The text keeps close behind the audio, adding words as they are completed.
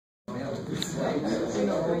But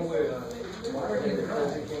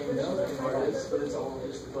it's all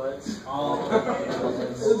just butts.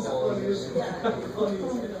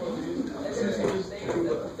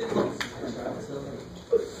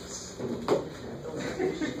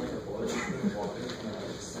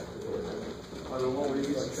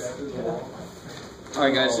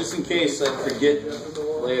 Alright guys, just in case I forget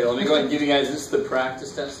later, let me go ahead and give you guys, this is the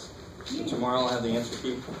practice test. So tomorrow I'll have the answer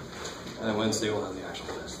key, and then Wednesday we'll have the actual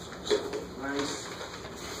test. So. Nice.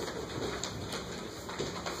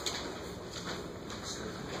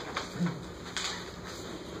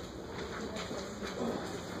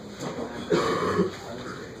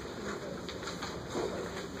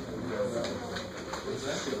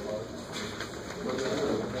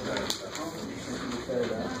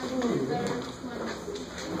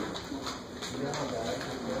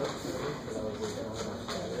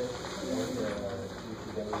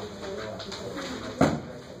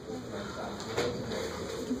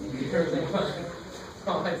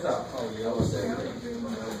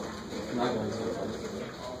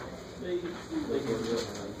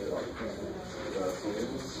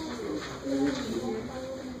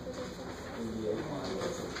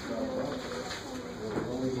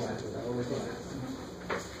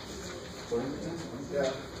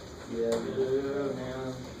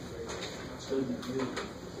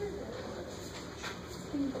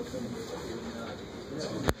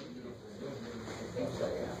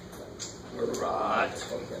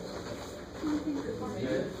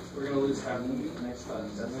 We're gonna lose half the meat next time.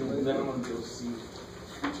 Then I'm gonna go see.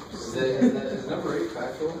 Is number 8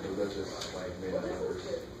 factual, or is that just like made up numbers?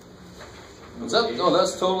 What's up? Oh,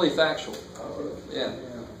 that's totally factual. Oh, Yeah.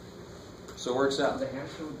 So it works out. The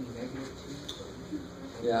answer would be -2.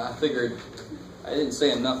 Yeah, I figured I didn't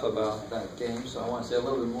say enough about that game, so I want to say a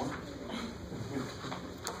little bit more.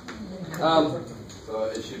 so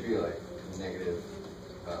it should be like negative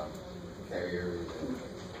carrier and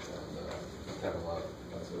Kevin Love.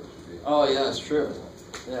 That's what it should be. Oh yeah, that's true.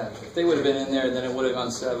 Yeah, if they would have been in there, then it would have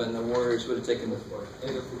gone 7. The Warriors would have taken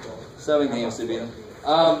 7 games to beat them.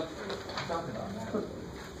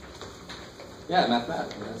 Yeah,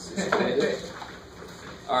 mathematically, that's okay.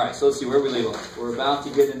 All right, so let's see where we leave off. We're about to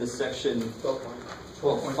get into section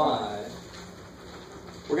 12.5.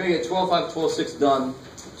 We're going to get 12.5, 12.6 done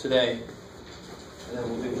today, and then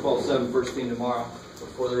we'll do 12.7 first thing tomorrow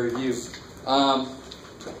before the review.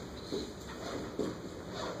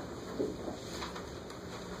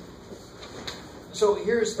 So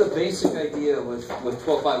here's the basic idea with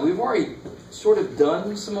 12.5. We've already sort of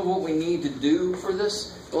done some of what we need to do for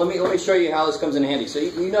this. But let me show you how this comes in handy. So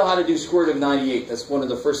you know how to do square root of 98. That's one of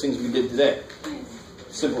the first things we did today.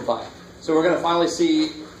 Simplify. So we're going to finally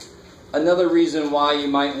see another reason why you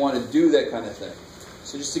might want to do that kind of thing.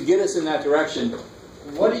 So just to get us in that direction,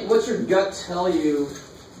 what's your gut tell you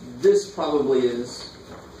this probably is?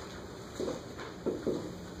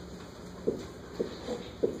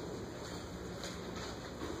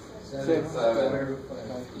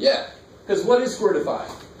 Yeah, because what is square root of 5?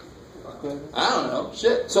 I don't know.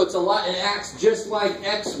 Shit. So it's a lot. It acts just like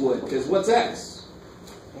x would. Because what's x?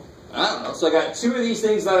 I don't know. So I got 2 of these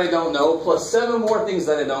things that I don't know, plus 7 more things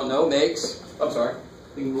that I don't know makes. I'm sorry.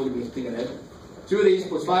 Look at me thinking ahead. 2 of these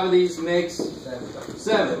plus 5 of these makes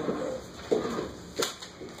 7.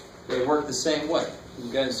 They work the same way.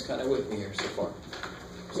 You guys kind of with me here so far.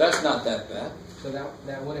 So that's not that bad. So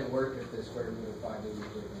that wouldn't work if the square root of 5 is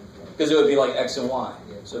because it would be like x and y.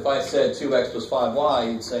 So if I said 2x plus 5y,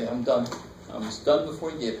 you'd say, I'm done. I'm just done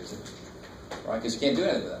before you give it to me. Right? Because you can't do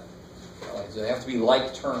anything with that. Right? So they have to be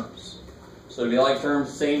like terms. So to be like terms,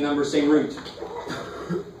 same number, same root.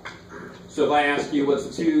 So if I ask you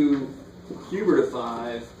what's 2 cubed root of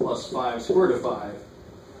 5 plus 5 square root of 5,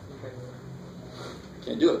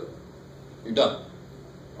 can't do it. You're done.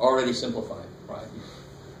 Already simplified. Right?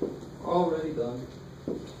 Already done.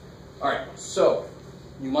 All right, so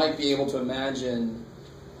you might be able to imagine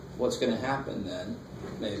what's going to happen then,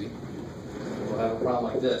 maybe. We'll have a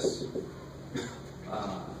problem like this.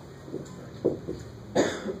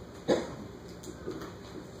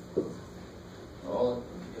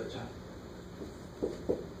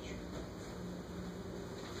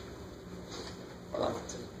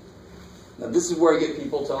 Now this is where I get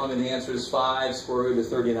people telling me the answer is 5 square root of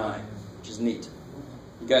 39, which is neat.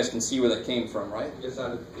 You guys can see where that came from, right? Yes,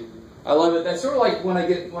 I love it. That's sort of like when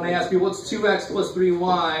I ask people what's 2x plus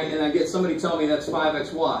 3y, and I get somebody telling me that's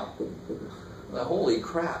 5xy. Well, holy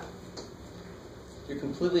crap! You're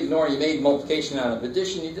completely ignoring. You made multiplication out of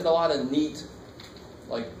addition. You did a lot of neat,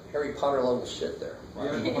 like Harry Potter level shit there. You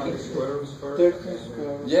have to find the square roots first. 13 square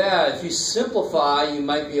roots. Yeah, if you simplify, you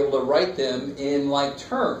might be able to write them in like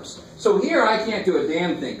terms. So here I can't do a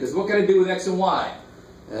damn thing, because what can I do with x and y?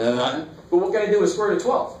 None. But what can I do with square root of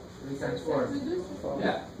 12? 3 times 4.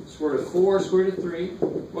 Yeah. Square root of 4, square root of 3.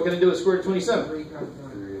 What can I do with square root of 27? 3 times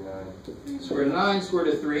 9. 3 and 9. Square root of 9, square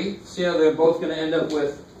root of 3. See how they're both going to end up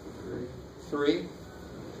with 3?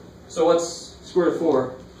 So what's square root of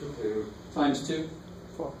 4 2. times 2?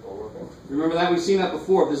 4. Remember that? We've seen that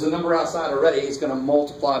before. If there's a number outside already, it's going to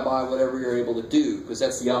multiply by whatever you're able to do, because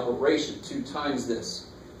that's the operation. 2 times this.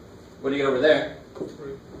 What do you get over there?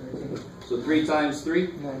 13. So 3 times 3?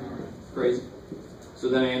 9. Crazy. So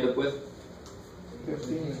then I end up with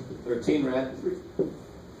 15. 13, right? 3.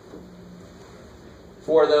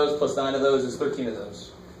 4 of those plus 9 of those is 13 of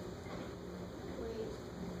those. Wait.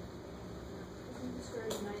 Isn't the square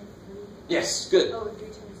root of 9 3? Yes, good. Oh, 3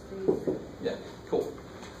 times 3. Yeah, cool.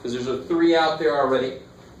 Because there's a 3 out there already.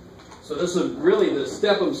 So this is really the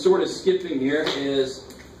step I'm sort of skipping here is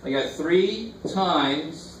I got 3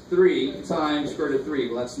 times 3 times square root of 3.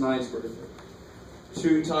 Well, that's 9 square root of 3.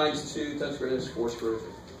 2 times 2 times square root is 4 square root of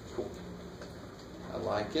 3. Cool. I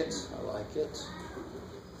like it. I like it.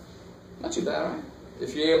 Not too bad, right?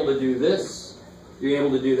 If you're able to do this, you're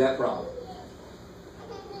able to do that problem.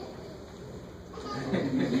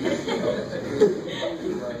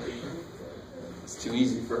 It's too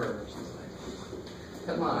easy for her. She's like,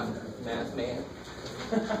 come on, math man.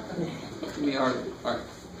 Give me art.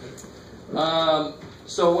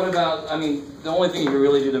 So what about, I mean, the only thing you can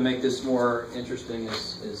really do to make this more interesting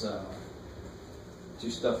is do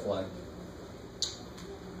stuff like,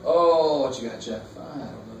 oh, what you got, Jeff? I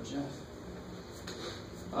don't know, Jeff.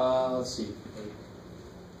 Let's see.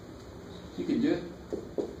 You can do it.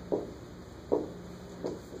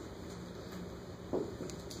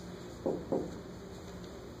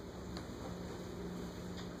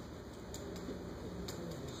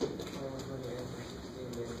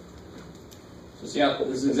 So see how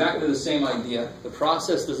this is exactly the same idea. The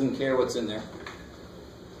process doesn't care what's in there.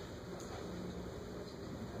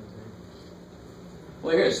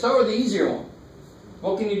 Well, here, start with the easier one.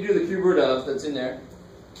 What can you do the cube root of that's in there?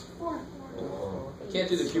 4. You can't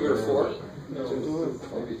do the cube root of 4.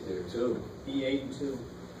 Maybe 2. Be 8 and 2.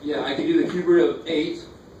 Yeah, I can do the cube root of 8.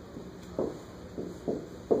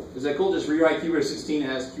 Is that cool? Just rewrite cube root of 16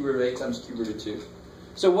 as cube root of 8 times cube root of 2.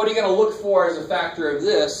 So what are you going to look for as a factor of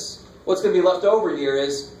this? What's going to be left over here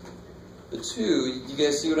is the 2. You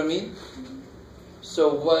guys see what I mean?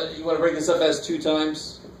 So what you want to break this up as 2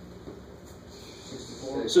 times?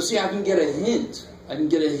 64. So see, I can get a hint. I can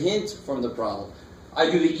get a hint from the problem. I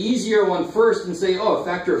do the easier one first and say, oh, a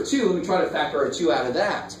factor of 2. Let me try to factor a 2 out of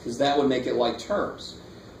that, because that would make it like terms.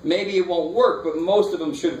 Maybe it won't work, but most of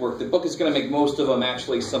them should work. The book is going to make most of them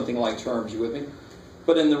actually something like terms. You with me?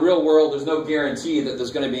 But in the real world, there's no guarantee that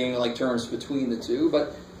there's going to be any like terms between the two.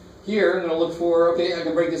 But here, I'm going to look for, okay, I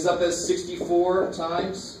can break this up as 64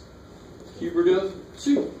 times cube root of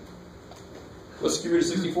 2. What's the cube root of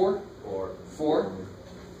 64? 4. 4.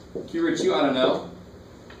 Cube root of 2, I don't know.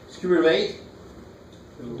 Cube root of 8?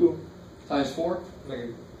 2. Times 4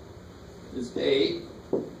 is 8.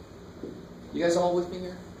 You guys all with me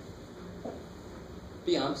here?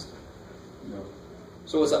 Be honest. No.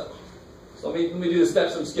 So what's up? So let me do the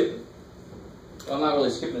steps I'm skipping. Well, I'm not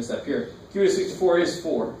really skipping a step here. Cube root of 64 is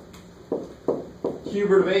 4. Cube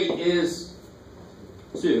root of 8 is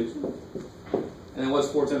 2. And then what's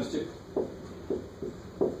 4 times 2?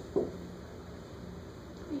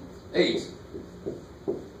 8.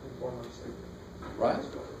 Right?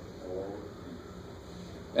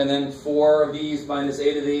 And then 4 of these minus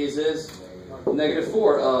 8 of these is negative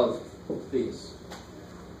 4 of these.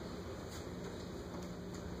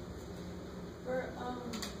 For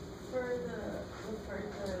the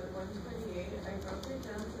 128, I broke it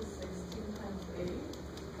down to 16 times 8,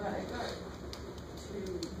 but I got 2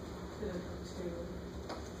 to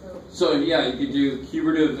 2. So yeah, you could do cube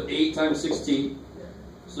root of 8 times 16.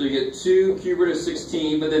 So you get 2 cube root of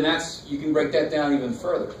 16, but then that's, you can break that down even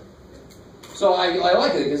further. So I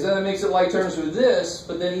like it, because then it makes it like terms with this,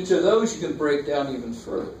 but then each of those you can break down even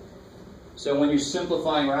further. So when you're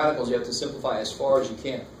simplifying radicals, you have to simplify as far as you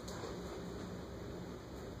can.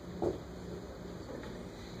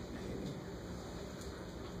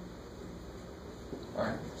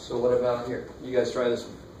 Alright, so what about here? You guys try this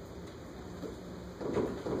one.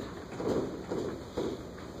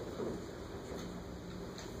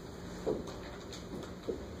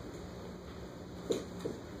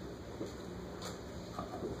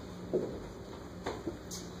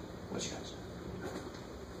 What you guys?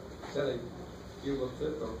 Is that a cube of 5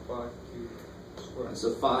 or 5 cube? squared.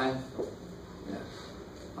 So 5. Yeah.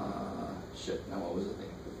 Shit. Now what was it?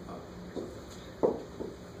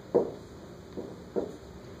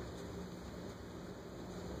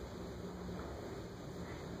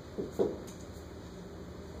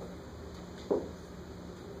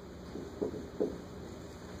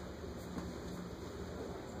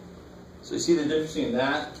 So you see the difference between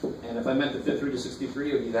that, and if I meant the fifth root of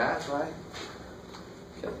 63, it would be that, right?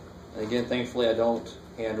 Okay. And again, thankfully, I don't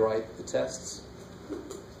handwrite the tests.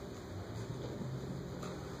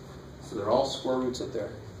 So they're all square roots up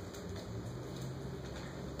there.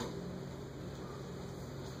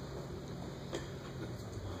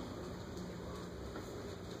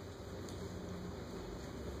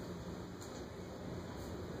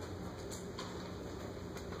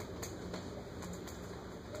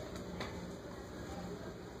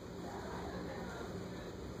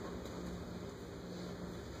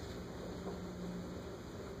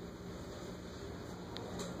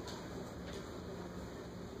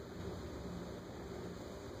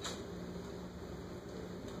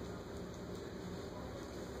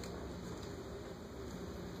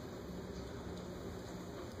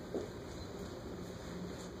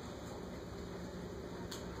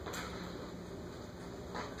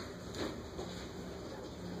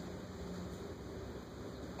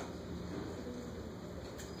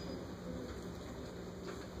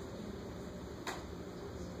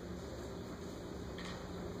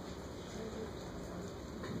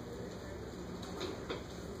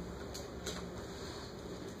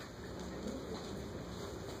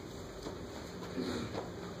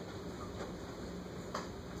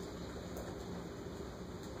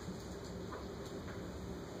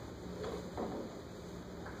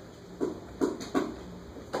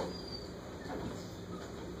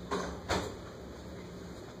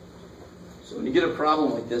 So when you get a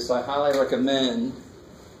problem like this, I highly recommend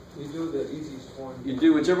You do the easiest one. you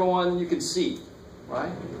do whichever one you can see,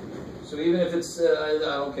 right? So even if it's, I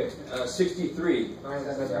don't care, 63.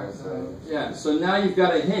 Yeah, so now you've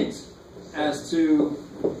got a hint as to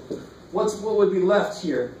what would be left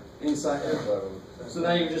here inside there. So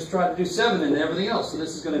now you can just try to do 7 and everything else. So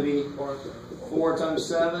this is going to be 4 times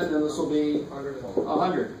 7, and this will be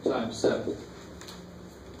 100 times 7.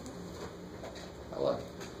 I like it.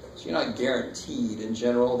 So you're not guaranteed in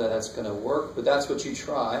general that that's going to work, but that's what you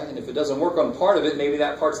try. And if it doesn't work on part of it, maybe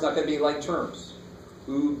that part's not going to be like terms.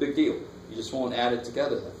 Ooh, big deal. You just won't add it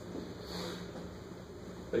together then.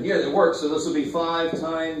 But here it works. So this will be 5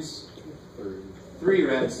 times 3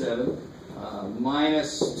 rad 7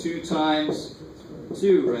 minus 2 times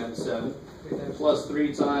 2 rad 7 plus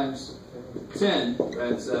 3 times 10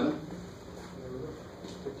 rad 7.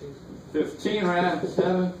 15 rad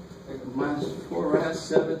 7 minus 4 rad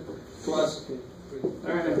 7 plus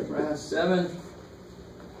 30 rad 7.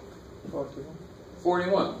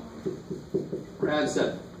 41 rad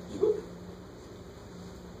 7.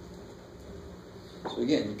 So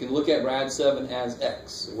again, you can look at rad 7 as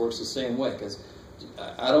x. It works the same way because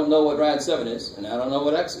I don't know what rad 7 is and I don't know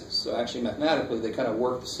what x is. So actually mathematically they kind of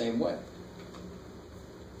work the same way.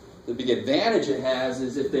 The big advantage it has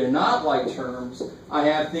is if they're not like terms, I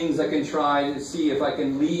have things I can try to see if I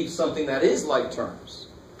can leave something that is like terms.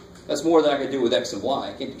 That's more than I can do with x and y.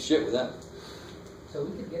 I can't do shit with that. So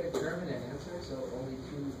we could get a term and an answer, so only 2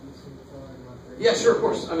 simple and 1 30. Yeah, sure, of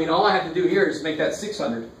course. I mean, all I have to do here is make that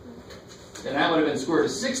 600. And that would have been square root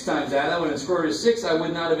of 6 times that. That would have been square root of 6. I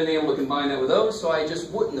would not have been able to combine that with those, so I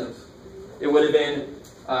just wouldn't have. It would have been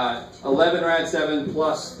 11 rad 7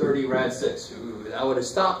 plus 30 rad 6. Ooh, I would have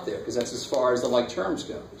stopped there because that's as far as the like terms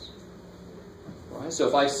goes. Right? So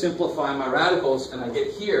if I simplify my radicals and I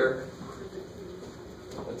get here,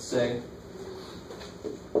 let's say,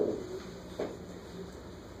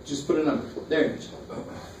 just put a number. There it is.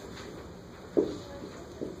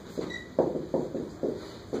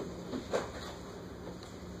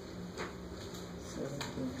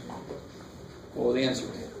 What will the answer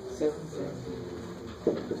be?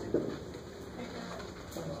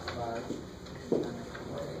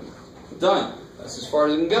 Done. That's as far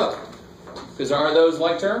as it can go. Because are those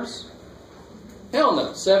like terms? Hell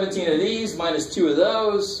no. 17 of these minus 2 of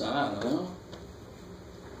those. I don't know.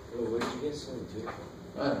 Where'd you get 72?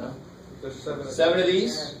 I don't know. There's 7 of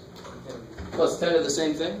these plus 10 of the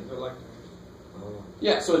same thing. They're like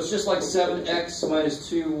Yeah, so it's just like 7x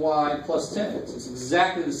minus 2y plus 10. It's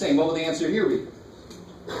exactly the same. What will the answer here be?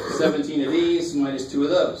 17 of these minus 2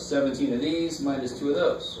 of those. 17 of these minus 2 of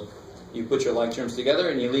those. You put your like terms together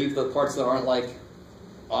and you leave the parts that aren't like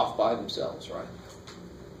off by themselves, right?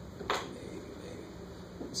 Maybe.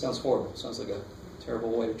 It sounds horrible. It sounds like a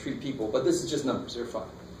terrible way to treat people. But this is just numbers. They're fine.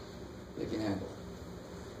 They can handle it.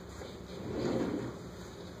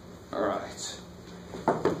 All right.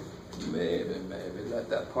 Maybe let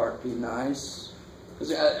that part be nice.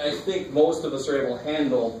 Because I think most of us are able to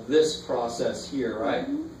handle this process here, right?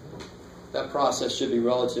 That process should be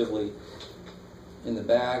relatively in the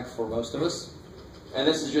bag for most of us. And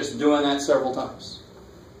this is just doing that several times.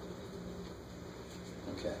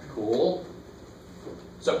 Okay, cool.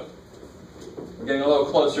 So, we're getting a little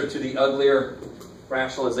closer to the uglier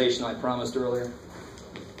rationalization I promised earlier.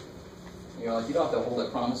 You're like, you don't have to hold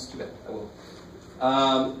that promise. Too bad, I will.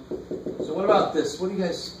 So what about this? What do you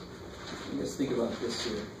guys think about this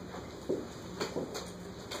here?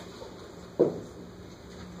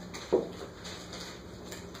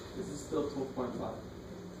 This is still 12.5.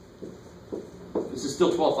 This is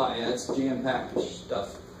still 12.5. Yeah, it's jam-packed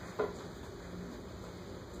stuff.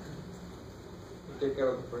 Take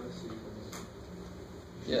out the parentheses.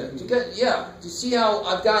 Yeah. Do you see how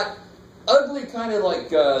I've got ugly kind of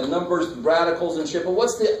like numbers, radicals and shit, but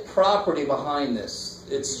what's the property behind this?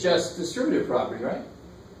 It's just distributive property, right?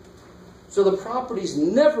 So the properties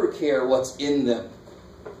never care what's in them.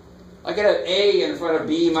 I could have A in front of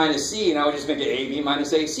B minus C, and I would just make it AB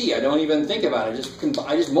minus AC. I don't even think about it.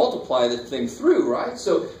 I just multiply the thing through, right?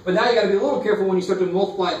 So, but now you got to be a little careful when you start to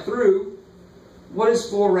multiply it through. What is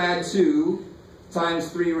 4 rad 2 times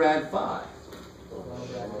 3 rad 5?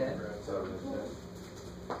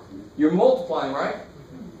 You're multiplying, right?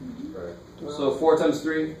 Right. So 4 times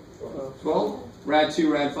 3, 12. Rad 2,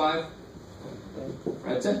 rad 5,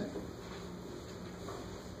 rad 10.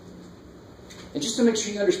 And just to make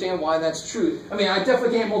sure you understand why that's true. I mean, I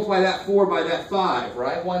definitely can't multiply that 4 by that 5,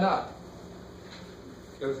 right? Why not?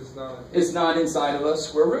 Because it's not inside of a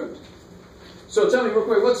square root. So tell me real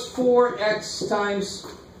quick, what's 4x times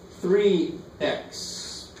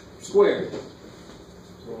 3x squared?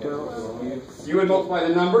 You would multiply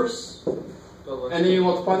the numbers, and then you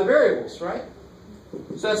multiply the variables, right?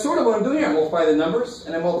 So that's sort of what I'm doing here. I multiply the numbers,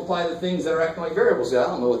 and I multiply the things that are acting like variables. I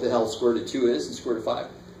don't know what the hell square root of 2 is and square root of 5.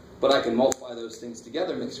 But I can multiply those things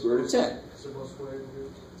together and make square root of 10.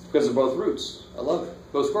 Because they're both roots. I love it.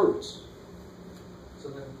 Both square roots. So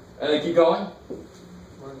then, And then keep going.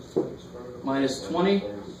 minus 20 square root of Minus 20,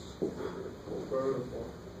 square root of 4.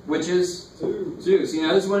 which is 2. 2. See,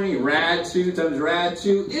 now this is what I mean. Rad 2 times rad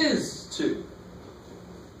 2 is 2.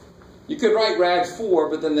 You could write rad 4,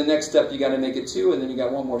 but then the next step you got to make it 2, and then you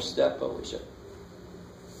got one more step. Holy shit.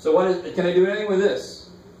 So can I do anything with this?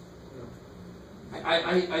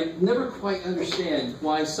 I never quite understand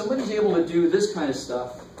why somebody's able to do this kind of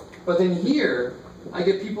stuff, but then here, I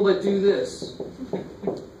get people that do this.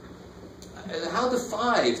 How did the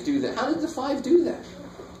 5 do that? How did the 5 do that?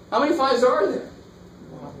 How many 5s are there?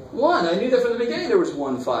 1. I knew that from the beginning there was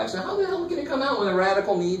 1 5. So how the hell can it come out when a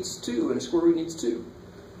radical needs 2 and a square root needs 2?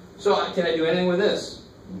 So can I do anything with this?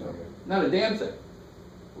 No. Not a damn thing.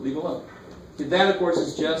 Leave alone. That, of course,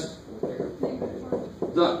 is just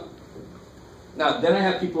done. Now, then I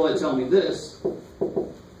have people that tell me this.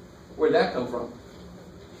 Where'd that come from?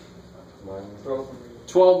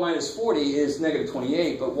 12 minus 40 is negative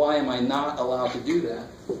 28, but why am I not allowed to do that?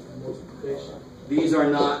 These are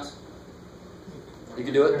not, you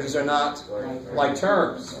can do it, these are not like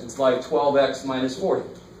terms. It's like 12x minus 40.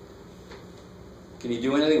 Can you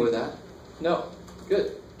do anything with that? No.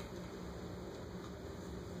 Good.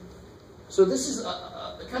 So this is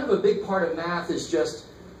kind of a big part of math, is just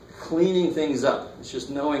cleaning things up. It's just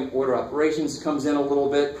knowing order operations comes in a little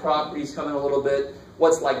bit, properties come in a little bit,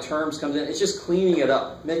 what's like terms comes in. It's just cleaning it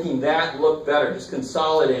up, making that look better, just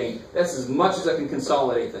consolidating. That's as much as I can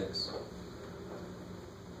consolidate things.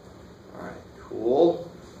 All right, cool.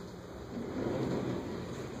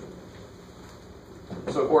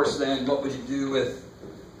 So of course then, what would you do with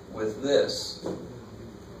this? I'll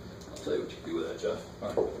tell you what you can do with that, Jeff. All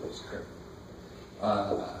right, let's here.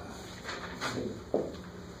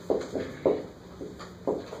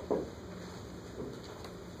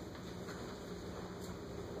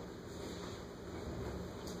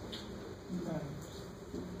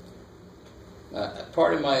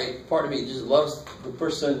 Part of me just loves the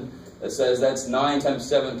person that says that's 9 times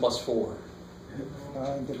 7 plus 4.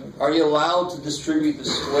 Are you allowed to distribute the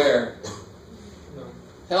square? No.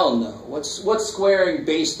 Hell no. What's squaring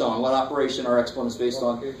based on? What operation are exponents based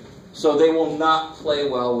on? So they will not play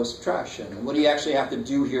well with subtraction. And what do you actually have to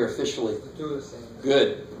do here officially? Do the same.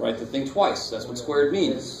 Good. Write the thing twice. That's what squared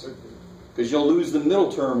means. Because you'll lose the middle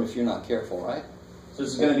term if you're not careful, right? So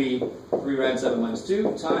this is going to be 3 rad 7 minus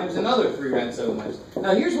 2 times another 3 rad 7 minus 2.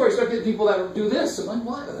 Now here's where I start getting people that do this. I'm like,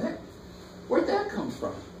 what the heck? Where'd that come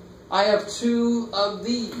from? I have 2 of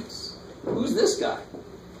these. Who's this guy?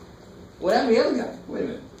 What happened to the other guy? Wait a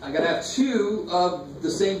minute. I got to have 2 of the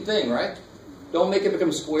same thing, right? Don't make it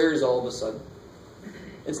become squares all of a sudden.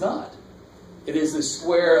 It's not. It is the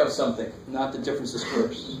square of something, not the difference of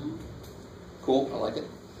squares. Cool, I like it.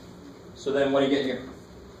 So then what do you get here?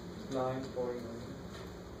 949.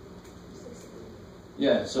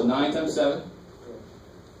 Yeah, so 9 times 7,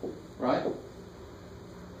 right?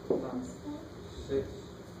 6.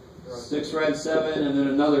 6 rad 7, and then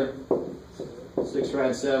another 6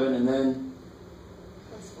 rad 7, and then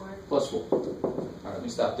plus 4. All right, let me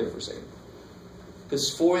stop there for a second.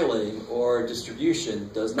 Because foiling or distribution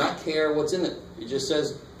does not care what's in it. It just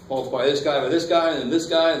says multiply this guy by this guy, and then this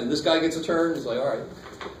guy, and then this guy gets a turn. It's like, all right.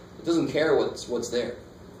 It doesn't care what's there.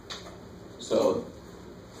 So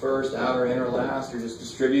first, outer, inner, last, or just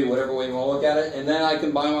distribute whatever way you want to look at it, and then I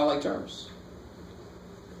combine my like terms.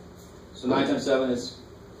 So 9 times 7 is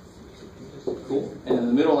cool. And in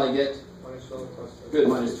the middle I get Minus 12 plus 3. good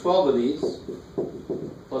minus 12 of these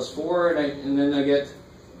plus 4, and then I get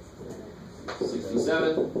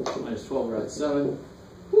 67 minus 12 rad 7.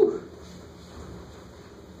 Whew.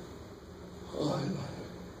 Oh.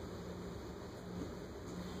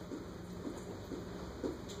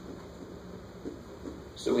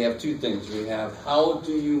 So we have two things. We have how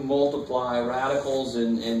do you multiply radicals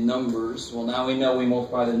and numbers? Well, now we know we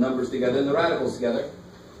multiply the numbers together and the radicals together.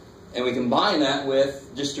 And we combine that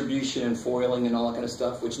with distribution and foiling and all that kind of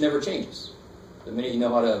stuff, which never changes. The minute you know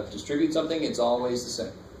how to distribute something, it's always the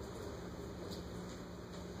same.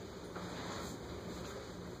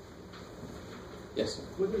 Yes?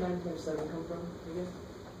 Where did 9 times 7 come from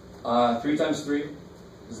again? 3 times 3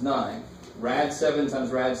 is 9. Rad 7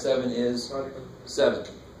 times rad 7 is 7.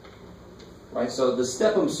 Right? So the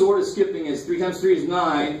step I'm sort of skipping is 3 times 3 is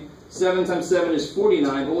 9. 7 times 7 is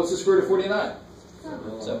 49. But what's the square root of 49?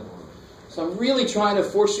 7. So I'm really trying to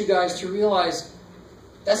force you guys to realize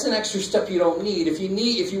that's an extra step you don't need. If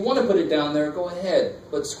you want to put it down there, go ahead.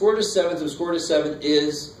 But square root of 7 times square root of 7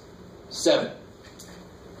 is 7.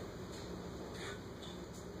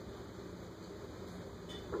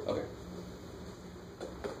 Okay.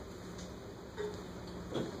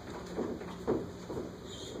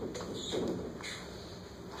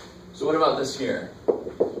 So what about this here?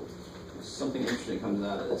 Something interesting comes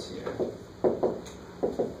out of this here.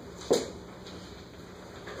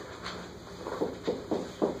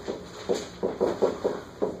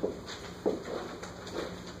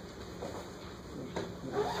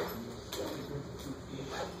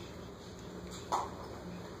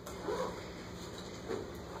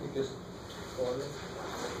 Just quarter.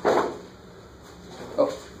 Oh,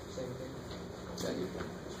 Same thing. thank you.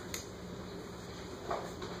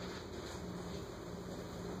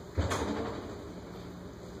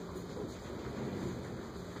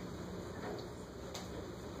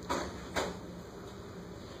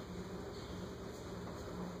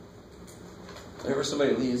 Whenever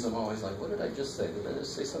somebody leaves, I'm always like, what did I just say? Did I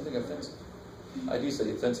just say something offensive? I do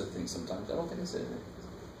say offensive things sometimes. I don't think I said anything.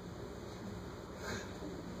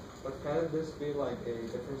 But can this be like a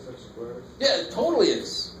difference of squares? Yeah, it totally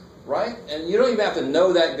is. Right? And you don't even have to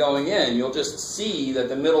know that going in. You'll just see that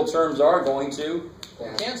the middle terms are going to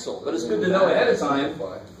cancel. But it's good to know ahead of time.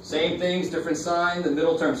 Same things, different sign, the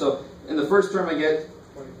middle term. So in the first term I get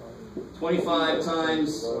 25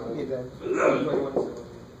 times 21.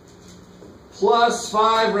 plus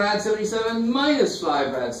 5 rad 77 minus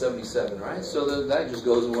 5 rad 77, right? So that just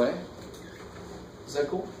goes away. Is that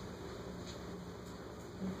cool?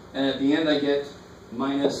 And at the end I get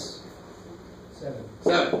minus 7.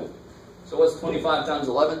 7. So what's 25 times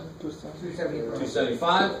 11? 275.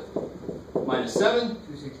 275 minus 7?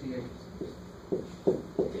 268.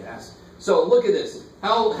 Yes. So look at this.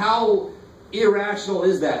 How irrational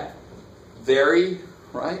is that? Very,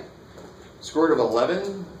 right? Square root of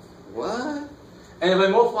 11? What? And if I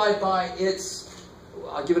multiply it by its,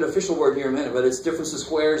 I'll give it an official word here in a minute, but it's difference of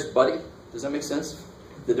squares, buddy. Does that make sense?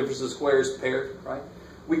 The difference of squares paired, right?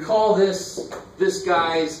 We call this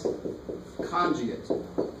guy's conjugate.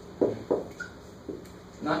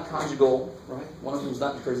 Not conjugal, right? One of them's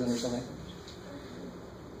not in prison or something.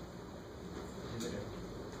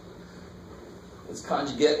 It's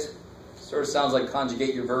conjugate. Sort of sounds like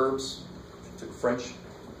conjugate your verbs. Took French.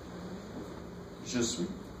 Je suis.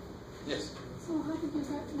 Yes. So how did you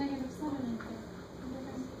get negative 7 in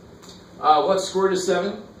there? What's square root of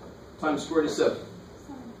 7 times square root of 7?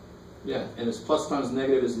 7. Yeah, and it's plus times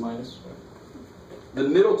negative is minus. The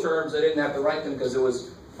middle terms, I didn't have to write them because it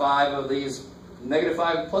was 5 of these. Negative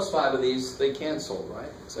 5 plus 5 of these, they cancel, right?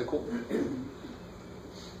 Is that cool? Okay, maybe.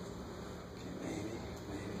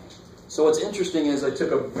 So what's interesting is I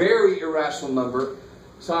took a very irrational number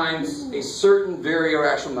times a certain very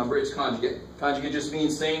irrational number. It's conjugate. Conjugate just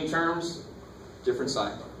means same terms, different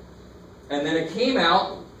sign. And then it came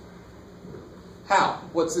out, how?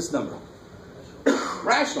 What's this number?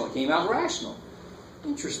 Rational. It came out rational.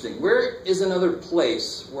 Interesting. Where is another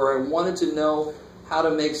place where I wanted to know how to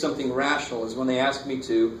make something rational is when they asked me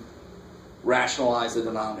to rationalize the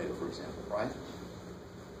denominator, for example, right?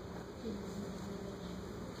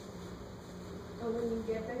 But when you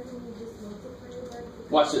get there, then you just multiply it by the...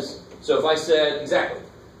 Watch this. So if I said, exactly.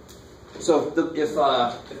 So if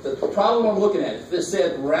the problem I'm looking at, if this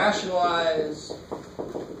said rationalize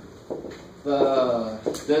the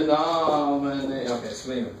denominator, okay,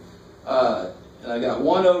 so anyway, I got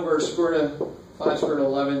 1 over square root of 5 square root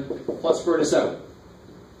of 11 plus square root of 7.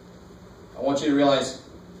 I want you to realize,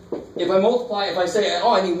 if I say,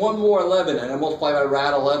 oh, I need one more 11, and I multiply by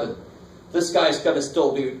rad 11, this guy's going to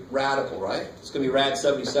still be radical, right? It's going to be rad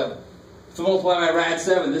 77. If I multiply by rad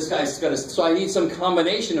 7, this guy's going to... So I need some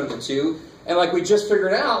combination of the two. And like we just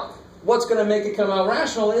figured out, what's going to make it come out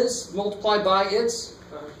rational is multiplied by its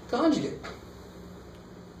conjugate.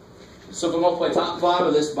 So if I multiply top and bottom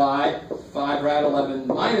of this by 5 rad 11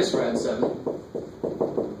 minus rad 7,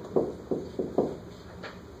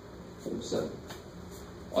 7.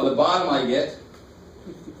 On the bottom I get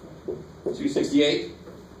 268.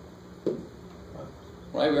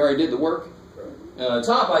 Right, we already did the work. And on the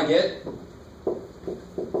top I get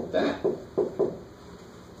that.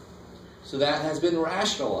 So that has been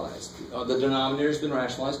rationalized. The denominator has been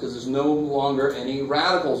rationalized because there's no longer any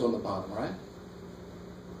radicals on the bottom, right?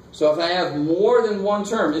 So if I have more than one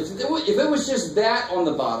term, if it was just that on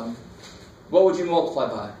the bottom, what would you multiply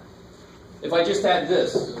by? If I just had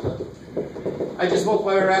this, I just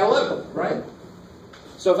multiply by rad 11, right?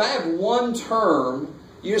 So if I have one term,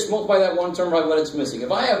 you just multiply that one term by what it's missing.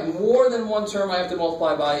 If I have more than one term, I have to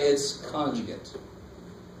multiply by its conjugate.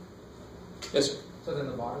 Yes, sir? So then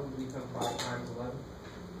the bottom would become 5 times 11?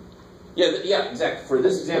 Yeah, exactly. For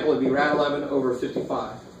this example, it would be rad 11 over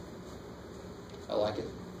 55. I like it.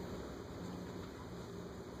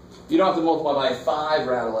 You don't have to multiply by 5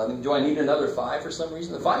 rad 11. Do I need another 5 for some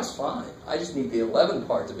reason? The 5's fine. I just need the 11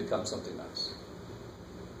 part to become something nice.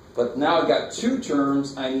 But now I've got two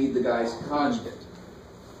terms, I need the guy's conjugate.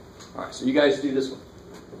 Alright, so you guys do this one.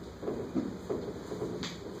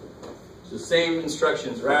 So same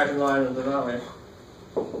instructions, rationalize the denominator.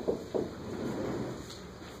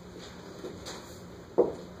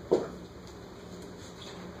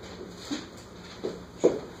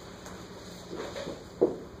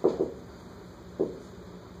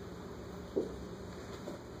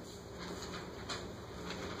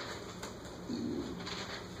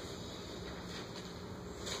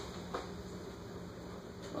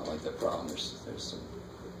 I like that problem. There's some.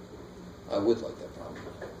 I would like that problem.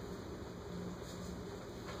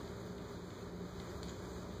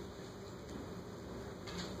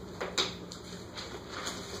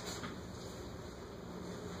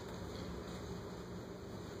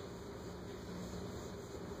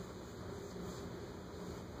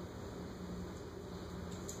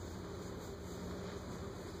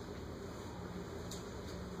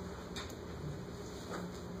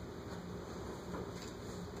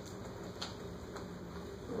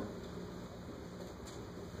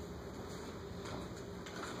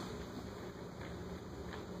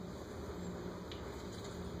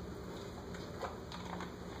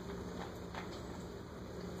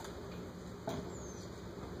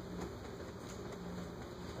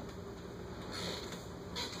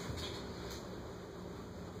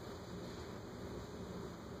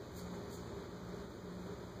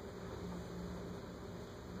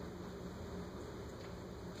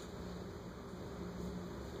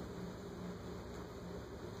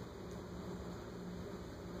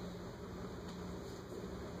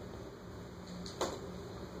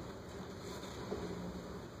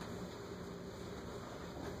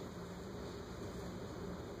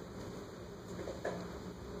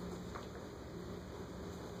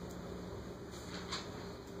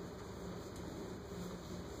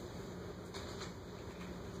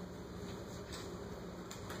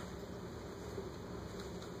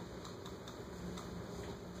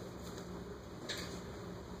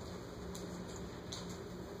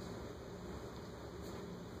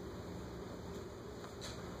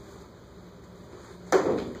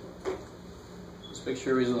 Make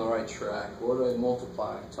sure he's on the right track. What do I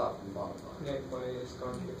multiply top and bottom by? Net by its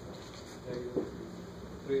conjugate. Negative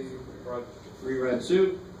 3 rad 3 rad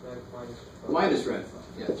 2 minus 5. minus rad 5.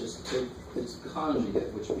 Yeah, just take its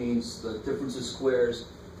conjugate, which means the difference of squares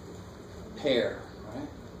pair, right?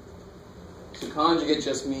 So conjugate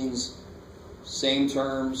just means same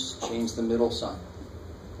terms, change the middle sign.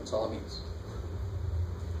 That's all it means.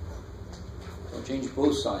 Don't change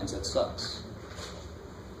both signs, that sucks.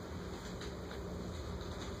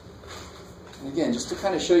 And again, just to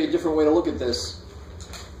kind of show you a different way to look at this,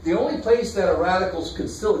 the only place that a radical could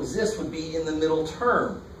still exist would be in the middle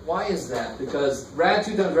term. Why is that? Because rad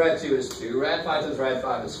 2 times rad 2 is 2, rad 5 times rad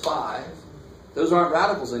 5 is 5. Those aren't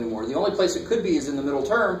radicals anymore. The only place it could be is in the middle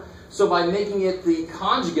term. So by making it the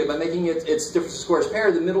conjugate, by making it its difference of squares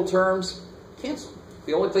pair, the middle terms cancel.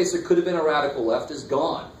 The only place there could have been a radical left is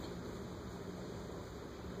gone.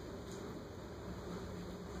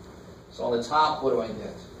 So on the top, what do I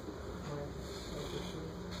get?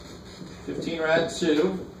 15 rad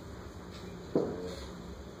 2.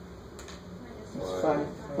 It's 5.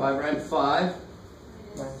 5 rad 5.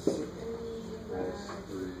 Minus 6. Minus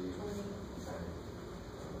 3.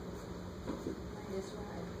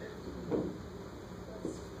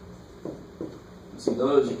 So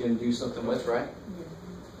those you can do something with, right?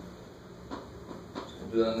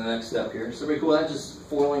 We'll do that on the next step here. So pretty cool. That's just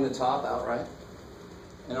foiling the top out, right?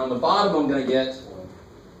 And on the bottom, I'm going to get,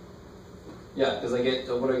 yeah, because I get,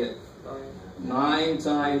 what do I get? 9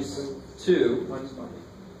 times 2. Minus 5.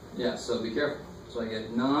 Yeah, so be careful. So I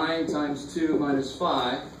get 9 times 2 minus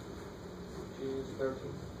 5. Which is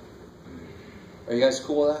 13. Are you guys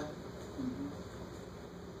cool with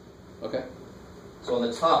that? Okay. So on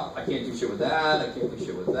the top, I can't do shit with that, I can't do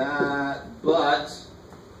shit with that, but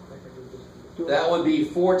that would be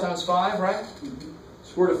 4 times 5, right?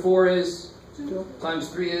 Square root of 4 is 2. times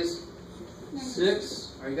 3 is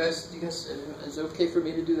 6. Are you guys, is it okay for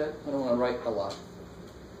me to do that? I don't want to write a lot.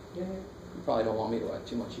 Yeah. You probably don't want me to write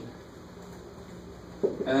too much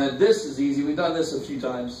either. And this is easy. We've done this a few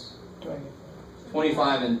times. 20.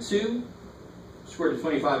 25 and 2. Square root of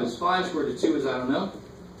 25 is 5. Square root of 2 is I don't know.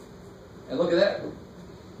 And look at that. And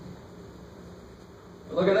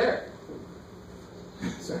look at there.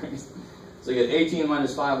 Sorry. So you get 18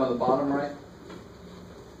 minus 5 on the bottom right.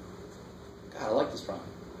 God, I like this problem.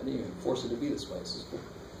 I didn't even force it to be this way. This is cool.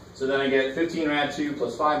 So then I get 15 rad 2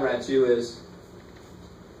 plus 5 rad 2 is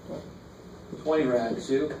 20 rad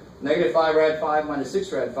 2. Negative 5 rad 5 minus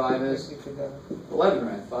 6 rad 5 is 11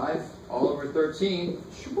 rad 5. All over 13.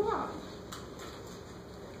 Shwah.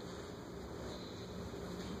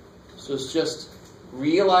 So it's just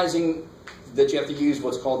realizing that you have to use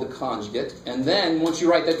what's called the conjugate. And then once you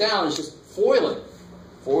write that down, it's just foil it.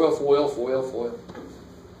 Foil, foil, foil, foil.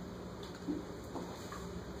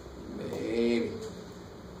 Maybe.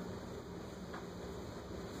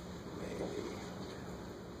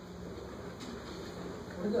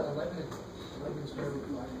 What is that? 11 square root of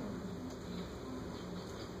 5?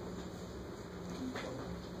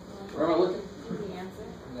 Where am I looking? The answer.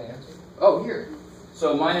 The answer? Oh, here.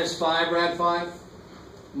 So minus 5 rad 5,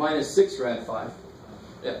 minus 6 rad 5.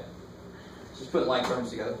 Yeah. Just put like terms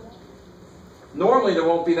together. Normally there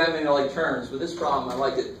won't be that many like terms, but this problem I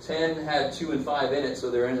liked it. 10 had 2 and 5 in it, so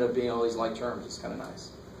there ended up being all these like terms. It's kind of nice.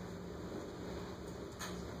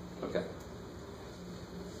 Okay.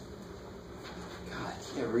 God,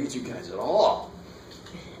 I can't read you guys at all.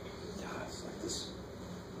 God, it's like this.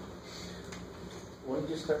 When did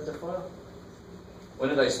you start the file? When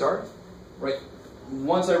did I start? Right.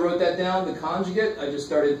 Once I wrote that down, the conjugate, I just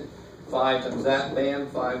started 5 times that, bam,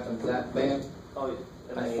 5 times that, bam. Oh, yeah.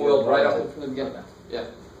 And I then foiled you right write off it. from the beginning. Yeah.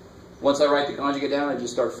 Once I write the conjugate down, I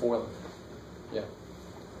just start foiling. Yeah.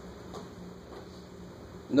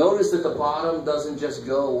 Notice that the bottom doesn't just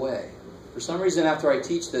go away. For some reason, after I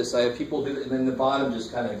teach this, I have people do it, and then the bottom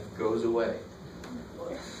just kind of goes away.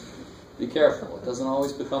 Be careful. It doesn't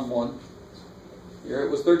always become 1. Here it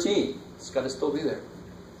was 13. It's got to still be there.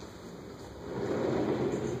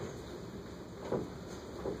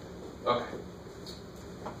 Okay.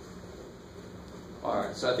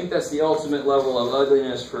 Alright, so I think that's the ultimate level of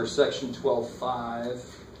ugliness for section 12.5.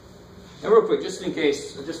 And real quick, just in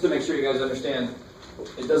case, just to make sure you guys understand,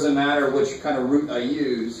 it doesn't matter which kind of root I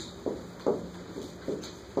use.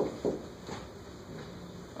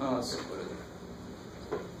 Let's see, what is it?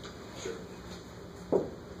 Sure.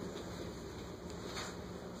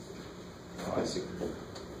 Oh, I see.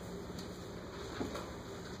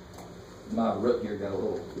 My root here got a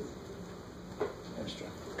little extra.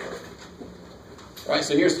 All right,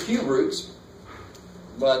 so here's cube roots,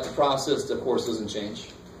 but the process, of course, doesn't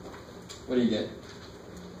change. What do you get?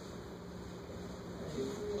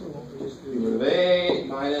 Cube root of 8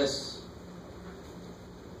 minus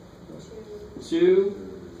 2.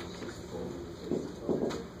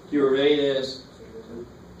 Cube root of 8 is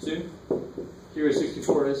 2. Cube root of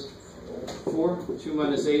 64 is 4. 2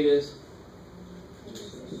 minus 8 is?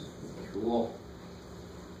 Cool.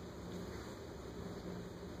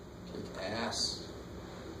 Kick ass.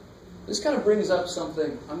 This kind of brings up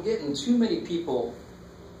something. I'm getting too many people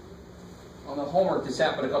on the homework. This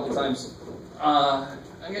happened a couple times. I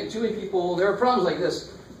get too many people, there are problems like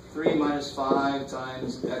this. 3 minus 5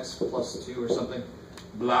 times x plus 2 or something.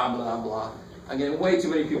 Blah, blah, blah. I get way too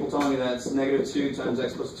many people telling me that it's negative 2 times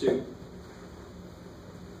x plus 2.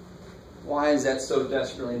 Why is that so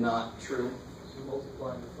desperately not true? So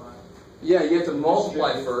multiply the 5. Yeah, you have to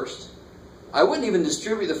multiply first. I wouldn't even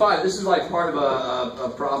distribute the 5. This is like part of a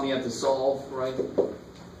problem you have to solve, right? You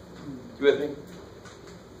with me?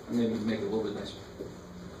 Maybe make it a little bit nicer.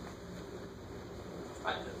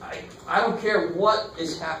 I don't care what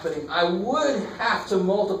is happening. I would have to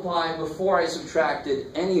multiply before I subtracted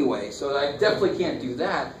anyway, so I definitely can't do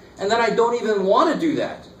that. And then I don't even want to do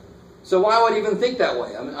that. So why would I even think that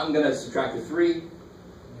way? I'm going to subtract the 3,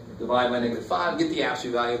 divide by negative 5, get the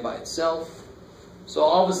absolute value by itself. So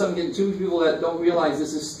all of a sudden, getting two people that don't realize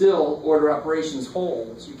this is still order operations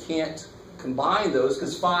wholes. You can't combine those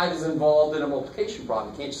because 5 is involved in a multiplication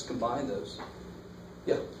problem. You can't just combine those.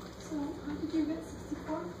 Yeah? So how did you get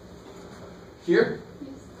 64? Here?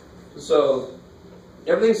 Yes. So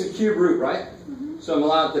everything's a cube root, right? So I'm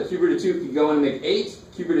allowed the cube root of 2 can go in and make 8.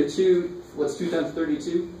 Cube root of 2, what's 2 times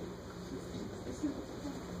 32?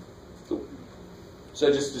 Cool.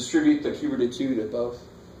 So just distribute the cube root of 2 to both.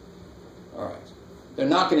 All right. They're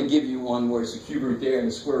not going to give you one where it's a cube root there and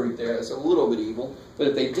a square root there. That's a little bit evil. But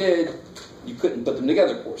if they did, you couldn't put them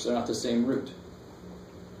together, of course. They're not the same root.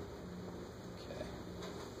 Okay.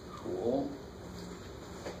 Cool.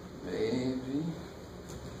 Maybe.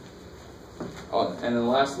 Oh, and then the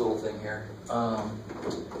last little thing here. I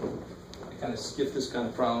kind of skipped this kind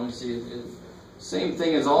of problem. You see, same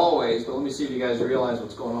thing as always, but let me see if you guys realize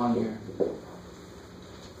what's going on here.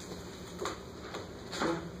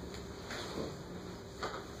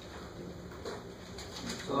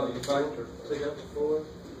 So you factor together forward?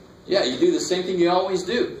 Yeah, you do the same thing you always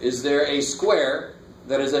do. Is there a square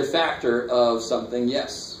that is a factor of something?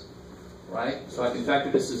 Yes. Right? So I can factor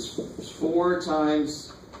this as 4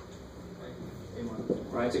 times,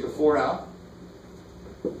 right? Take a 4 out.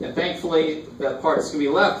 And thankfully, that part that's going to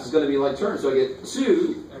be left is going to be like terms. So I get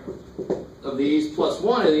 2 of these plus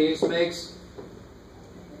 1 of these makes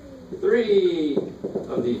 3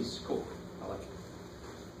 of these. Cool. I like it.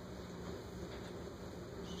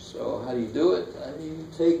 So how do you do it? You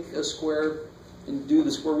take a square and do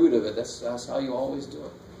the square root of it. That's how you always do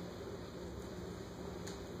it.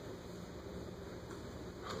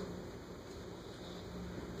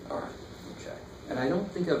 All right. Okay. And I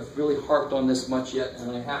don't think I've really harped on this much yet,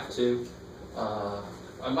 and I have to.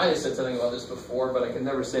 I might have said something about this before, but I can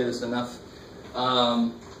never say this enough.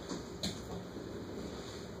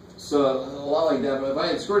 So a lot like that. But if I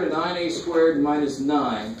had square root of 9a squared minus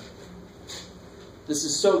 9, this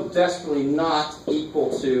is so desperately not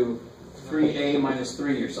equal to 3a minus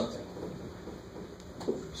 3 or something.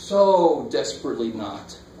 So desperately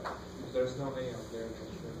not. There's no a up there.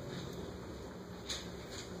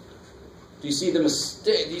 Do you see the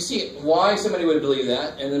mistake? Do you see why somebody would believe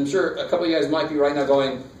that? And I'm sure a couple of you guys might be right now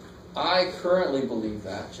going, I currently believe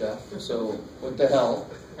that, Jeff. So what the hell?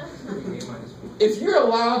 If you're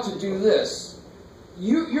allowed to do this,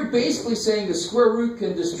 you're basically saying the square root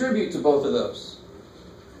can distribute to both of those.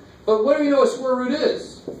 But what do you know what square root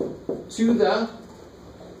is? To the.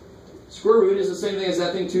 Square root is the same thing as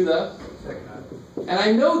that thing to the. And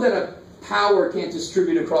I know that a power can't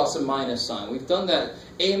distribute across a minus sign. We've done that.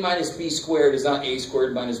 A minus b squared is not a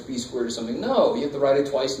squared minus b squared or something. No, you have to write it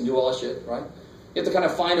twice and do all that shit, right? You have to kind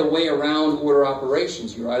of find a way around order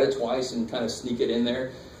operations. You write it twice and kind of sneak it in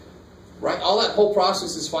there. Right? All that whole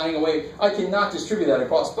process is finding a way. I cannot distribute that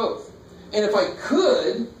across both. And if I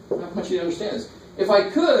could, I want you to understand this. If I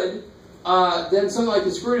could, then something like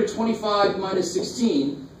the square root of 25 minus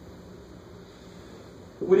 16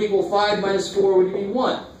 would equal 5 minus 4 would be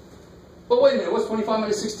 1. But wait a minute, what's 25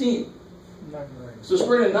 minus 16? 9. So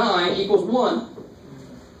square root of 9 equals 1.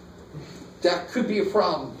 That could be a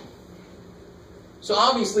problem. So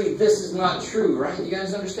obviously this is not true, right? You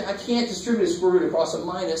guys understand? I can't distribute a square root across a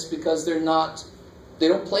minus because they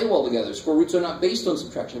don't play well together. Square roots are not based on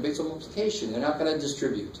subtraction, they're based on multiplication. They're not going to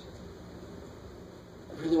distribute.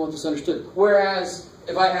 I really want this understood. Whereas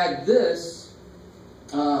if I had this,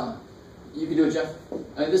 you can do it, Jeff.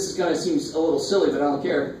 I mean, this is going to seem a little silly, but I don't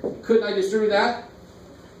care. Couldn't I distribute that?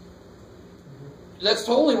 That's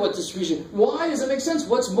totally what distribution. Why does it make sense?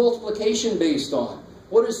 What's multiplication based on?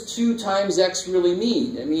 What does 2 times x really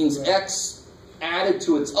mean? It means x added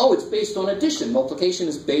to its. Oh, it's based on addition. Multiplication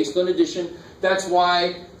is based on addition. That's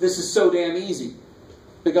why this is so damn easy.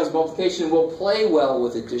 Because multiplication will play well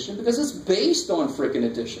with addition because it's based on frickin'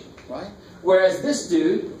 addition, right? Whereas this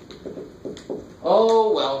dude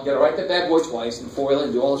Oh, well, you gotta write that bad boy twice and FOIL it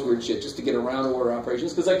and do all this weird shit just to get around order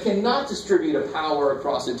operations, because I cannot distribute a power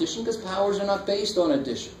across addition because powers are not based on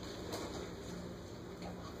addition.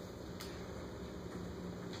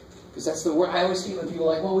 Because that's the word I always see when people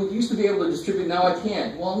are like, well, we used to be able to distribute, now I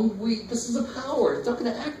can't. Well, this is a power. It's not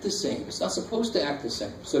going to act the same. It's not supposed to act the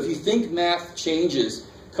same. So if you think math changes,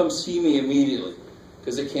 come see me immediately,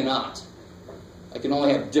 because it cannot. I can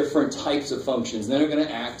only have different types of functions, and they're going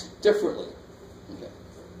to act differently. Okay.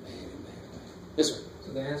 Yes, sir?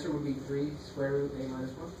 So the answer would be 3 square root a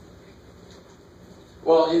minus 1?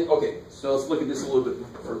 Well, okay, so let's look at this a little bit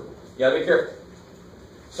further. You gotta be careful.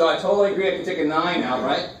 So I totally agree I can take a 9 out,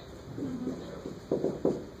 right?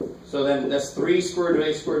 So then that's 3 square root of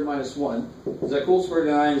a squared minus 1. Is that cool? Square root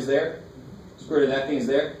of 9 is there. Square root of that thing is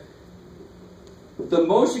there. The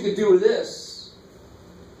most you could do with this,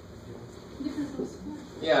 Difference of square.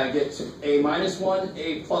 yeah, I get a minus 1,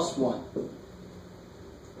 a plus 1.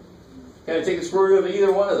 Can I take the square root of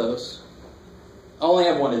either one of those? I only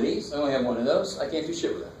have one of these. I only have one of those. I can't do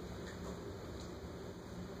shit with that.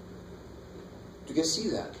 Do you guys see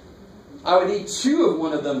that? I would need 2 of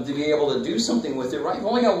one of them to be able to do something with it, right? I've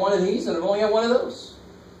only got one of these and I've only got one of those.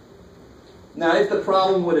 Now, if the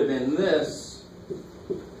problem would have been this,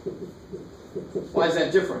 why is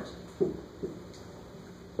that different?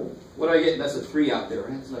 What do I get? That's a 3 out there,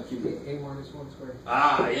 right? It's not cute. A minus 1 squared.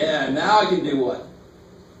 Ah, yeah. Now I can do what?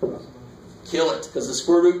 Plus Kill it, because the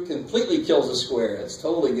square root completely kills the square. That's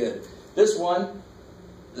totally good. This one,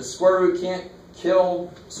 the square root can't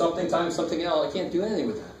kill something times something else. I can't do anything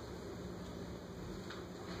with that.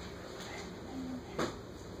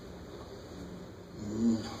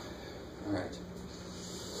 All right.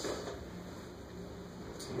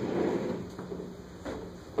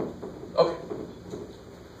 Okay.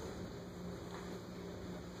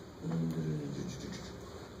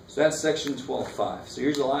 So that's section 12.5. So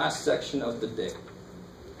here's the last section of the day.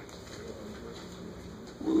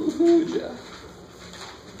 Woohoo, Jeff.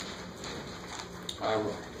 All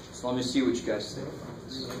right. So let me see what you guys think.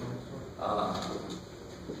 Let's see.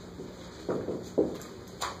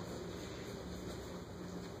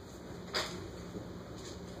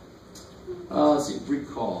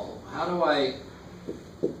 Recall. How do I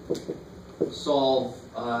solve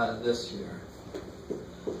this here?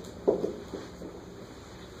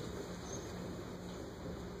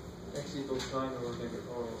 X equals 9 or negative,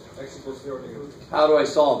 or X equals 0 negative. How do I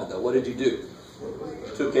solve it, though? What did you do?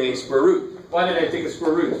 Took a square root. Why did I take a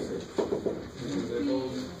square root?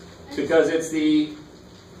 Because it's the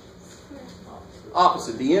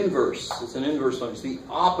opposite, the inverse. It's an inverse function. It's the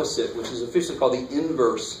opposite, which is officially called the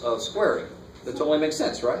inverse of squaring. That totally makes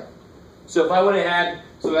sense, right? So if I would have had,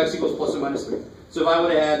 so x equals plus or minus 3. So if I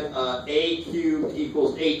would have had a cubed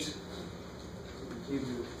equals 8,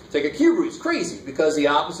 take a cube root. It's crazy, because the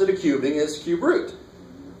opposite of cubing is cube root.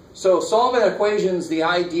 So solving equations, the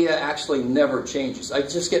idea actually never changes. I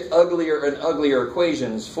just get uglier and uglier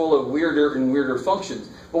equations full of weirder and weirder functions.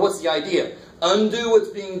 But what's the idea? Undo what's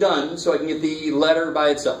being done so I can get the letter by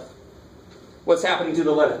itself. What's happening to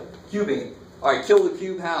the letter? Cubing it. All right, kill the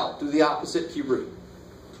cube how? Do the opposite cube root.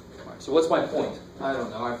 All right, so what's my point? I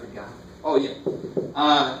don't know, I forgot. Oh, yeah.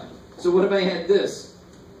 So what if I had this?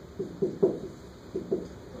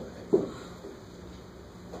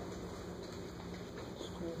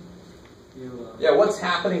 Yeah, what's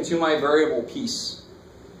happening to my variable piece?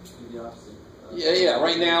 Yeah.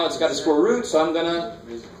 Right now it's got a square root, so I'm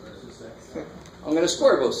gonna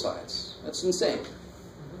square both sides. That's insane.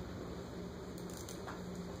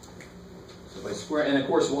 So if I square, and of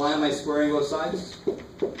course, why am I squaring both sides?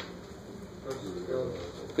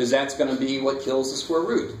 Because that's going to be what kills the square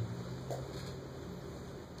root.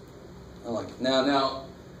 I like it. Now,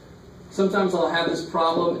 sometimes I'll have this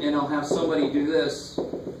problem, and I'll have somebody do this.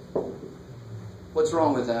 What's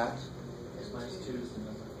wrong with that?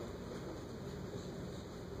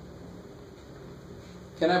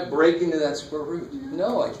 Can I break into that square root?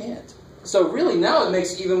 No, I can't. So really now it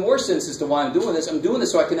makes even more sense as to why I'm doing this. I'm doing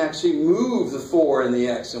this so I can actually move the 4 and the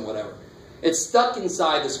x and whatever. It's stuck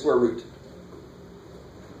inside the square root.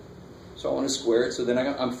 So I want to square it, so then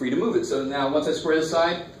I'm free to move it. So now once I square this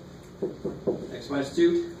side, x minus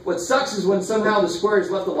 2. What sucks is when somehow the square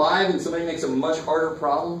is left alive and somebody makes a much harder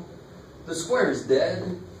problem. The square is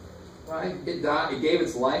dead, right? It died. It gave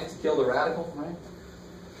its life to kill the radical, right?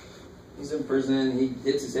 He's in prison. He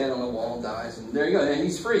hits his head on the wall and dies. And there you go. And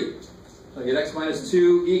he's free. So I get x minus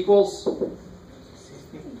 2 equals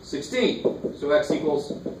 16. So x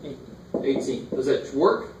equals 18. Does that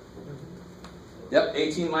work? Yep.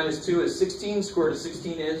 18 minus 2 is 16. Square root of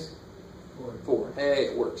 16 is 4. Hey,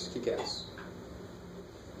 it works. Kick ass.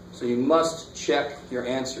 So you must check your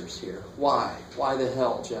answers here. Why? Why the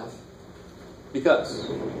hell, Jeff? Because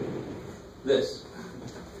this.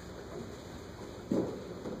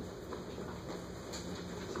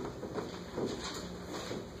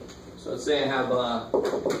 So let's say I have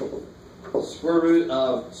square root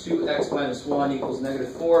of 2x minus 1 equals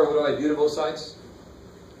negative 4. What do I do to both sides?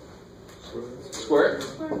 Square it.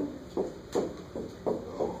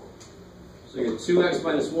 So you get 2x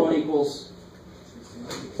minus 1 equals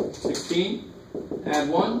 16. Add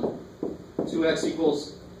 1. 2x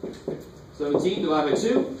equals 17. Divide by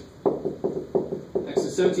 2. X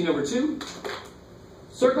is 17 over 2.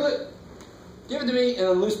 Circle it. Give it to me, and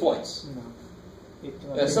then lose points.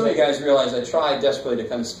 No. Some of you guys realize I tried desperately to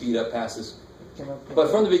kind of speed up past this. But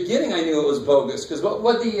from the beginning, I knew it was bogus. Because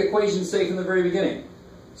what did the equation say from the very beginning?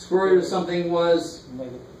 Square root of something was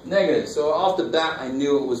negative. So off the bat, I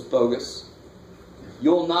knew it was bogus.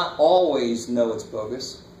 You'll not always know it's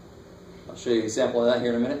bogus. I'll show you an example of that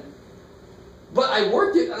here in a minute. But I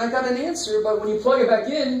worked it, and I got an answer. But when you plug it back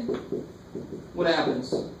in, what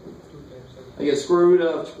happens? I get square root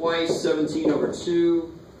of twice 17 over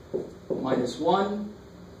 2 minus 1.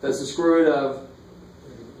 That's the square root of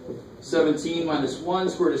 17 minus 1.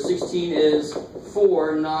 Square root of 16 is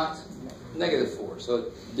 4, not negative 4. So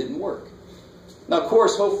it didn't work. Now, of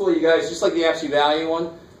course, hopefully you guys, just like the absolute value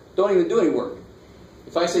one, don't even do any work.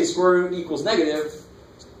 If I say square root equals negative,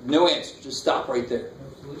 no answer. Just stop right there.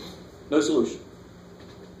 No solution.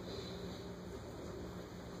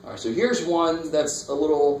 All right, so here's one that's a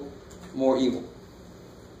little more evil.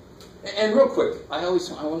 And real quick, I want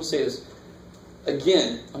to say this.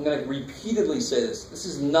 Again, I'm going to repeatedly say this. This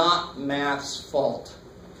is not math's fault.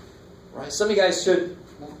 Right? Some of you guys should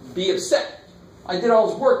be upset. I did all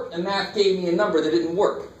this work, and math gave me a number that didn't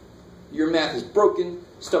work. Your math is broken.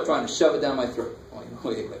 Stop trying to shove it down my throat.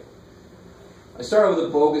 Wait. I started with a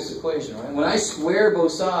bogus equation, right? When I square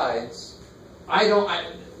both sides,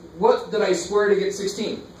 what did I square to get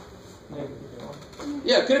 16?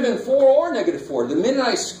 Yeah, it could have been 4 or negative 4. The minute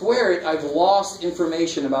I square it, I've lost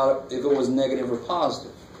information about if it was negative or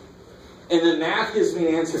positive. And the math gives me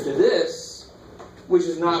an answer to this, which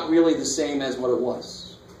is not really the same as what it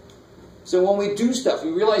was. So when we do stuff, we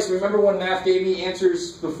realize, remember when math gave me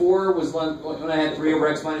answers before, was when I had 3 over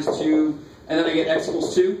x minus 2, and then I get x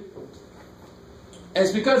equals 2? And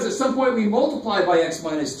it's because at some point we multiplied by x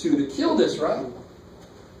minus 2 to kill this, right?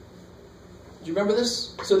 Do you remember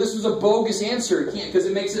this? So this was a bogus answer, because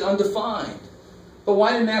it makes it undefined. But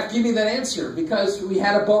why did math give me that answer? Because we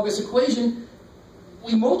had a bogus equation.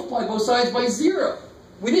 We multiplied both sides by 0.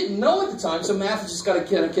 We didn't know at the time, so math just got to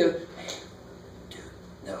get, hey, dude,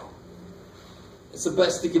 no. It's the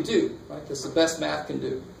best it could do, right? That's the best math can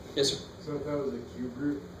do. Yes, sir? So if that was a cube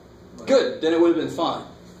root? Good, then it would have been fine.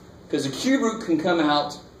 Because the cube root can come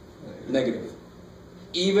out negative.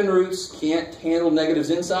 Even roots can't handle negatives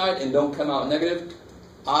inside and don't come out negative.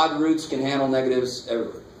 Odd roots can handle negatives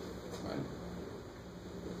everywhere. Right?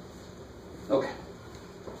 Okay.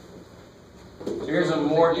 So here's a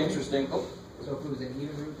more interesting... Oh. So if it was an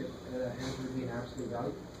even root, the answer would be an absolute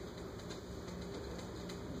value?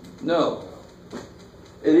 No.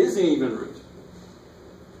 It is an even root.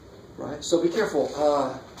 Right? So be careful.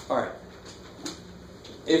 All right.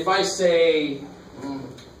 If I say...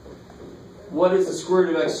 what is the square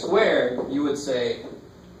root of x squared? You would say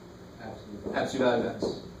absolute value of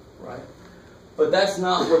x, right? But that's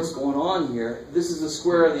not what's going on here. This is the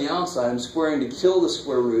square on the outside. I'm squaring to kill the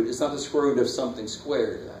square root. It's not the square root of something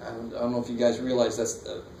squared. I don't know if you guys realize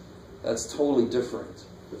that's totally different.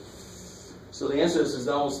 So the answer to this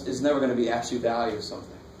is never going to be absolute value of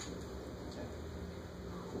something.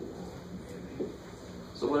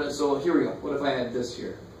 Okay. So here we go. What if I had this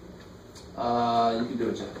here? You can do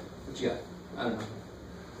it, Jeff. What you got? I don't know.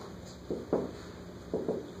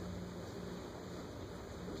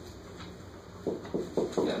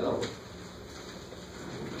 Yeah, that'll work.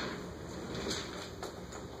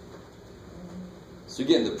 So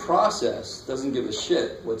again, the process doesn't give a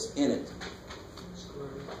shit what's in it.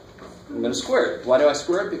 I'm going to square it. Why do I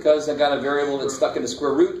square it? Because I've got a variable that's stuck in the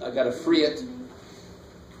square root. I've got to free it.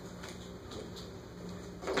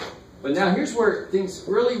 But now here's where things,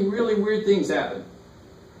 really, really weird things happen.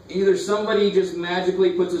 Either somebody just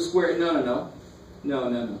magically puts a square... No.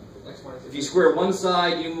 If you square one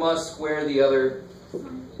side, you must square the other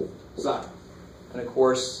side. And of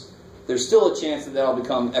course, there's still a chance that that'll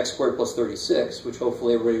become x squared plus 36, which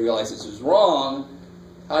hopefully everybody realizes is wrong.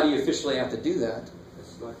 How do you officially have to do that?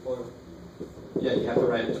 Yeah, you have to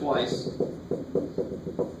write it twice.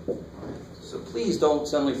 So please don't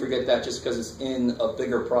suddenly forget that just because it's in a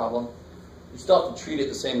bigger problem. You still have to treat it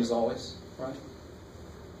the same as always, right?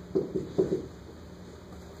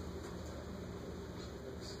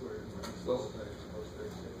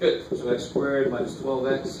 Good. So x squared minus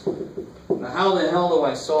 12x. Now how the hell do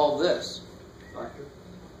I solve this? Factor.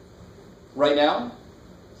 Right now?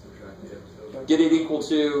 Get it equal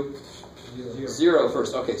to 0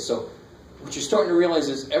 first. Okay, so what you're starting to realize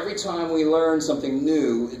is every time we learn something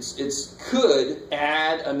new, it's could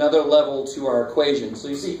add another level to our equation. So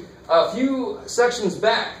you see, a few sections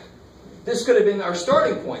back, this could have been our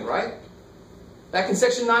starting point, right? Back in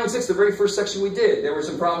section 9.6, the very first section we did, there were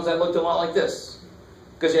some problems that looked a lot like this.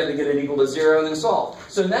 Because you had to get it equal to 0 and then solve.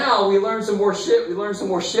 So now we learned some more shit, and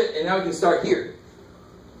now we can start here.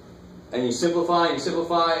 And you simplify,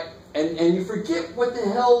 and you forget what the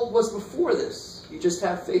hell was before this. You just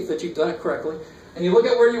have faith that you've done it correctly. And you look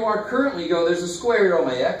at where you are currently, you go, there's a squared on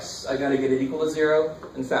my x, I gotta get it equal to 0,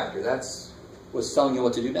 and factor. That's what's telling you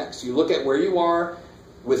what to do next. You look at where you are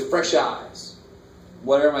with fresh eyes.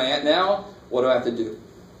 Where am I at now? What do I have to do?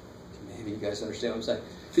 Maybe you guys understand what I'm saying.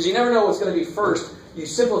 Because you never know what's going to be first. You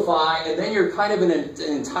simplify, and then you're kind of in an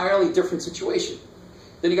entirely different situation.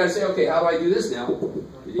 Then you got to say, okay, how do I do this now?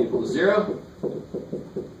 Get it equal to 0.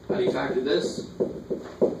 How do you factor this?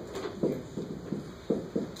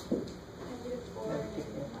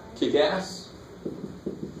 Kick ass.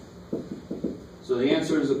 So the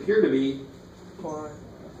answers appear to be 4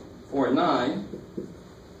 and 9.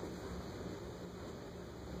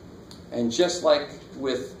 And just like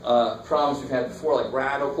with problems we've had before, like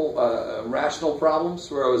rational problems,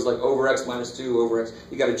 where it was like over x minus 2 over x,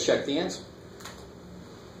 you got to check the answer.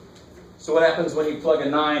 So what happens when you plug a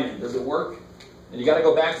 9 in? Does it work? And you got to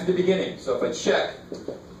go back to the beginning. So if I check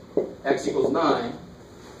x equals 9,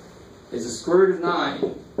 is the square root of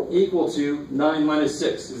 9 equal to 9 minus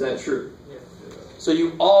 6? Is that true? Yeah. So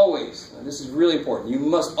you always, and this is really important, you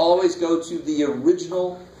must always go to the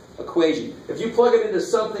original equation. If you plug it into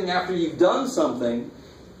something after you've done something,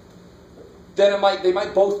 then they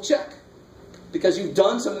might both check. Because you've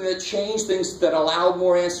done something that changed things, that allowed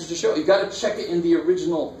more answers to show. You've got to check it in the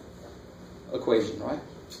original equation, right?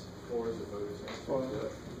 4 is the focus. 4.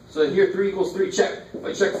 So here 3 equals 3, check. If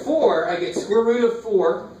I check 4, I get square root of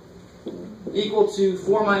 4 equal to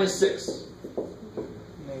 4 minus 6.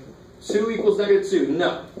 2 equals negative 2.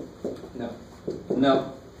 No. No.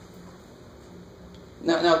 No.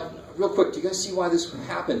 Now, real quick, do you guys see why this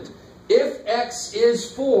happened? If x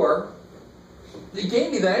is 4, they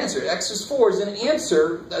gave me that answer. X is 4 is an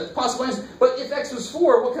answer, a possible answer. But if x was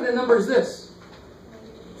 4, what kind of number is this?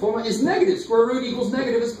 4 is negative. Square root equals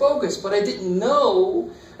negative is bogus. But I didn't know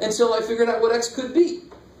until I figured out what x could be.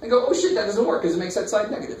 I go, oh shit, that doesn't work because it makes that side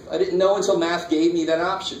negative. I didn't know until math gave me that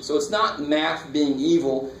option. So it's not math being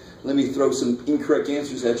evil. Let me throw some incorrect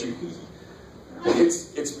answers at you.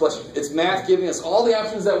 It's math giving us all the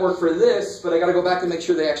options that work for this, but I got to go back and make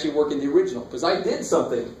sure they actually work in the original. Because I did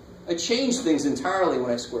something. I changed things entirely when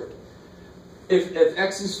I squared. If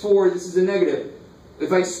x is 4, this is a negative.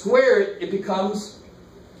 If I square it, it becomes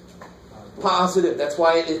positive. That's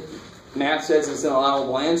why math says it's an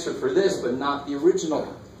allowable answer for this, but not the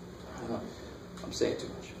original. I'm saying too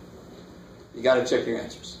much. You got to check your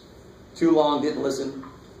answers. Too long, didn't listen.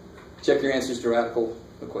 Check your answers to radical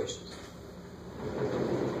equations.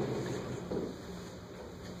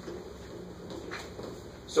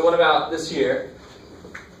 So what about this here?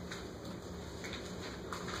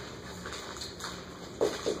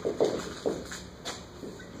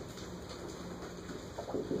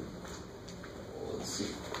 Let's see.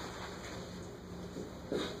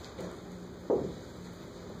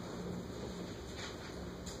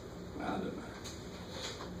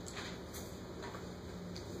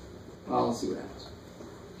 Well, let's see what happens.